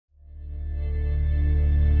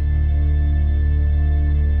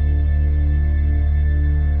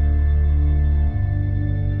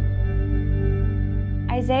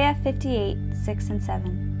Isaiah 58, 6 and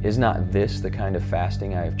 7. Is not this the kind of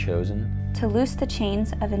fasting I have chosen? To loose the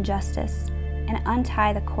chains of injustice and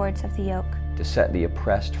untie the cords of the yoke. To set the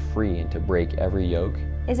oppressed free and to break every yoke?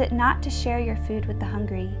 Is it not to share your food with the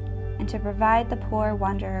hungry and to provide the poor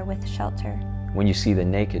wanderer with shelter? When you see the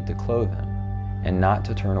naked, to clothe them, and not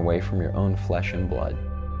to turn away from your own flesh and blood.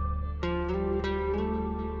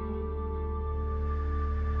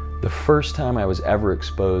 The first time I was ever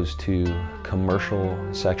exposed to commercial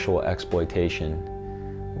sexual exploitation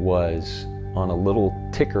was on a little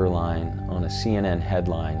ticker line on a CNN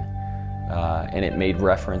headline, and it made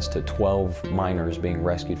reference to 12 minors being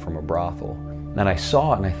rescued from a brothel. And I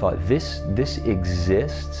saw it and I thought, this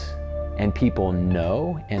exists and people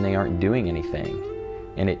know and they aren't doing anything.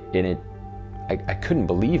 And I couldn't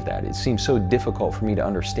believe that. It seemed so difficult for me to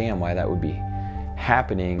understand why that would be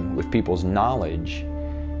happening with people's knowledge,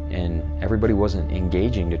 and everybody wasn't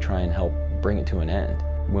engaging to try and help bring it to an end.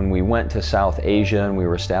 When we went to South Asia and we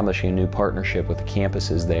were establishing a new partnership with the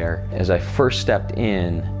campuses there, as I first stepped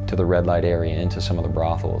in to the red light area, into some of the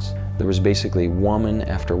brothels, there was basically woman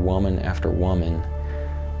after woman after woman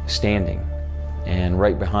standing. And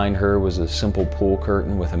right behind her was a simple pool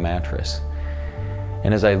curtain with a mattress.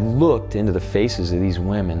 And as I looked into the faces of these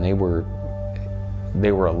women, they were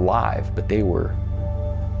alive, but they were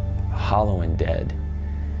hollow and dead.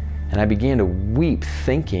 And I began to weep,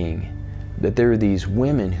 thinking that there are these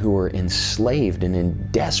women who are enslaved and in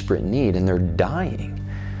desperate need, and they're dying.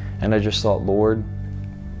 And I just thought, Lord,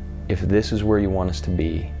 if this is where you want us to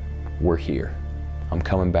be, we're here. I'm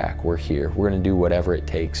coming back, we're here. We're going to do whatever it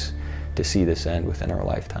takes to see this end within our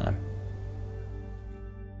lifetime.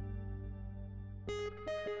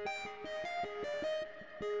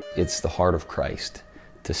 It's the heart of Christ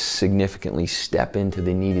to significantly step into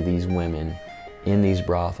the need of these women in these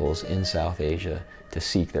brothels in South Asia to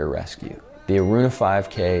seek their rescue. The Aruna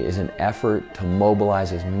 5K is an effort to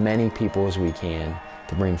mobilize as many people as we can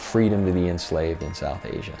to bring freedom to the enslaved in South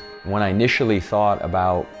Asia. When I initially thought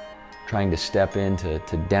about trying to step in to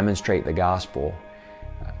demonstrate the gospel,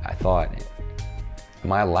 I thought,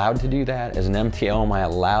 am I allowed to do that? As an MTL, am I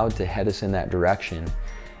allowed to head us in that direction?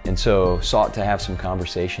 And so sought to have some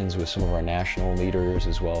conversations with some of our national leaders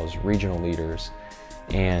as well as regional leaders.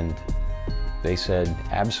 And they said,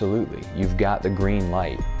 absolutely, you've got the green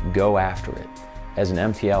light, go after it. As an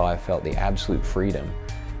MTL, I felt the absolute freedom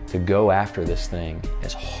to go after this thing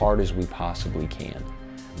as hard as we possibly can.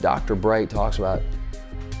 Dr. Bright talks about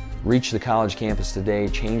reach the college campus today,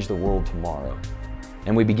 change the world tomorrow.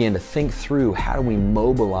 And we began to think through, how do we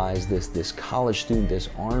mobilize this college student, this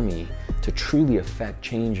army, to truly affect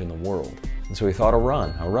change in the world? And so we thought a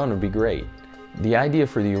run would be great. The idea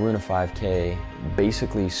for the Aruna 5K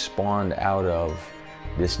basically spawned out of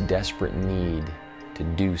this desperate need to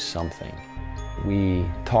do something. We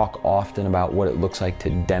talk often about what it looks like to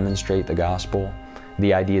demonstrate the gospel,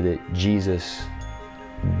 the idea that Jesus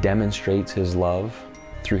demonstrates his love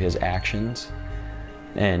through his actions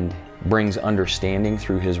and brings understanding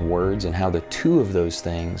through his words, and how the two of those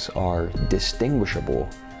things are distinguishable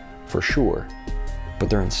for sure, but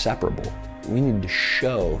they're inseparable. We need to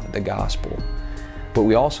show the gospel, but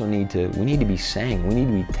we also need to be saying, we need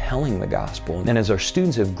to be telling the gospel. And as our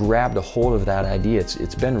students have grabbed a hold of that idea,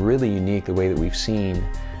 it's been really unique the way that we've seen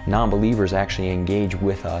non-believers actually engage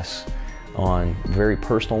with us on very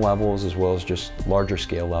personal levels as well as just larger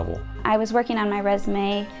scale level. I was working on my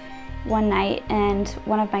resume one night, and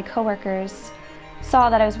one of my coworkers saw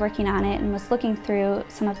that I was working on it and was looking through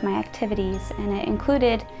some of my activities, and it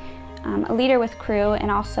included a leader with Cru and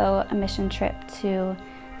also a mission trip to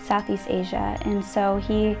Southeast Asia. And so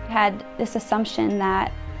he had this assumption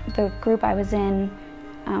that the group I was in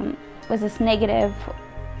was this negative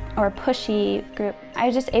or pushy group. I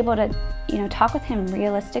was just able to, talk with him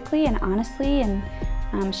realistically and honestly,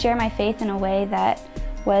 and share my faith in a way that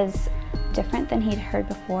was different than he'd heard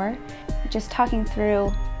before. Just talking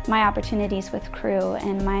through my opportunities with Cru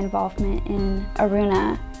and my involvement in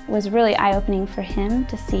Aruna was really eye-opening for him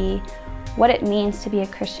to see what it means to be a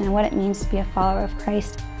Christian and what it means to be a follower of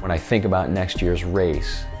Christ. When I think about next year's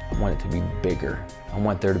race, I want it to be bigger. I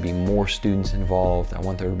want there to be more students involved. I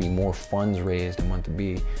want there to be more funds raised. I want there to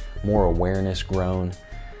be more awareness grown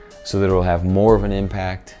so that it'll have more of an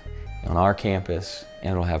impact on our campus,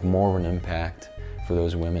 and it'll have more of an impact for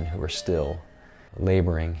those women who are still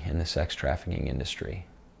laboring in the sex trafficking industry.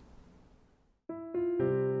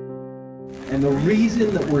 And the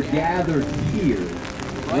reason that we're gathered here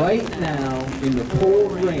right now in the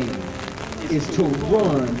cold rain is to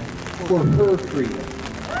run for her freedom.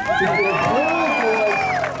 To give her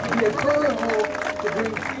voice, give her hope, to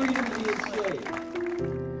bring freedom to the enslaved.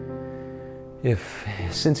 If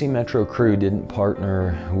Cincy Metro Crew didn't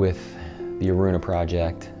partner with the Aruna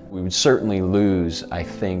Project, we would certainly lose, I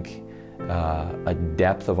think, a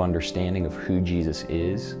depth of understanding of who Jesus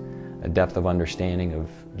is, a depth of understanding of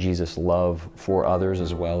Jesus' love for others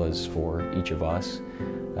as well as for each of us,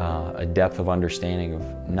 a depth of understanding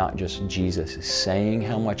of not just Jesus saying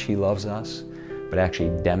how much he loves us, but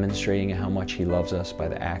actually demonstrating how much he loves us by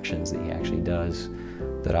the actions that he actually does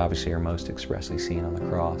that obviously are most expressly seen on the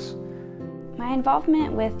cross. My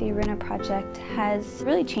involvement with the Aruna Project has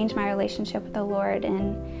really changed my relationship with the Lord,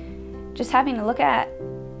 and just having to look at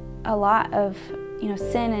a lot of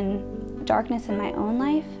sin and darkness in my own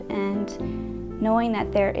life and knowing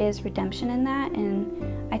that there is redemption in that.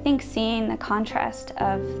 And I think seeing the contrast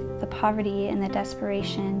of the poverty and the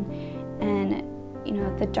desperation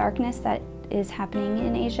and the darkness that is happening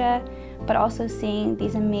in Asia, but also seeing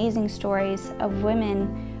these amazing stories of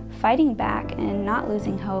women fighting back and not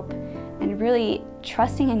losing hope and really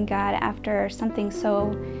trusting in God after something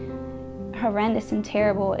so horrendous and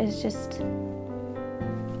terrible is just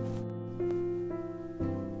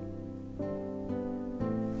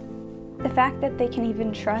the fact that they can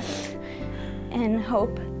even trust and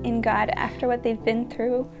hope in God after what they've been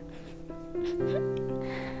through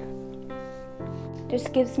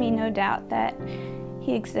just gives me no doubt that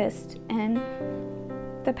he exists, and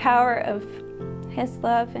the power of his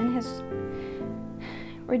love and his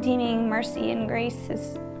redeeming mercy and grace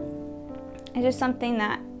is just something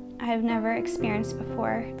that I've never experienced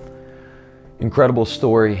before. Incredible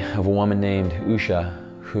story of a woman named Usha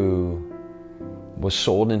who was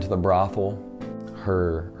sold into the brothel.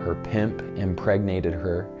 Her pimp impregnated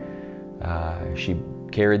her. She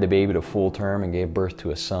carried the baby to full term and gave birth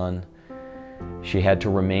to a son. She had to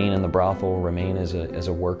remain in the brothel, remain as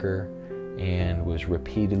a worker, and was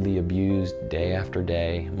repeatedly abused day after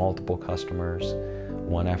day, multiple customers,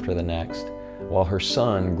 one after the next, while her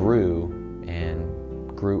son grew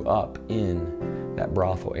up in that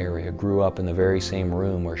brothel area, grew up in the very same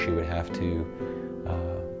room where she would have to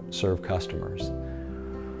serve customers.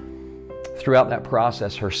 Throughout that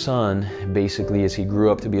process, her son, basically as he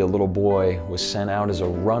grew up to be a little boy, was sent out as a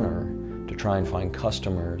runner to try and find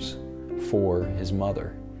customers for his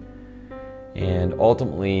mother. And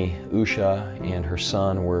ultimately, Usha and her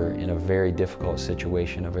son were in a very difficult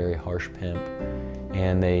situation, a very harsh pimp,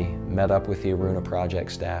 and they met up with the Aruna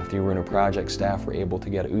Project staff. The Aruna Project staff were able to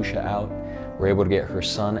get Usha out, were able to get her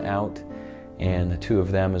son out, and the two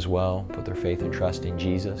of them as well put their faith and trust in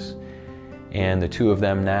Jesus. And the two of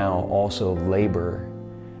them now also labor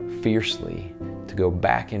fiercely to go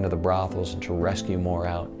back into the brothels and to rescue more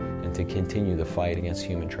out and to continue the fight against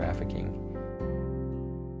human trafficking.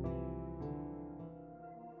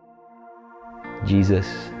 Jesus,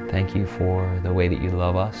 thank you for the way that you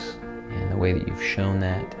love us and the way that you've shown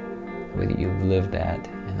that, the way that you've lived that,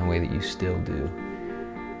 and the way that you still do.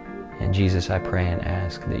 And Jesus, I pray and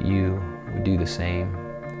ask that you would do the same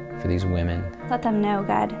for these women. Let them know,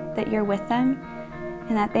 God, that you're with them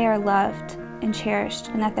and that they are loved and cherished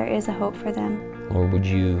and that there is a hope for them. Lord, would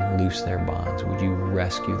you loose their bonds? Would you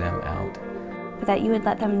rescue them out? But that you would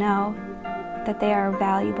let them know that they are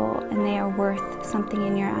valuable and they are worth something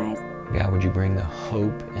in your eyes. God, would you bring the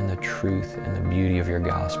hope and the truth and the beauty of your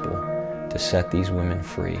gospel to set these women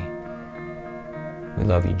free? We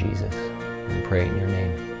love you, Jesus. We pray in your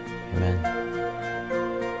name. Amen.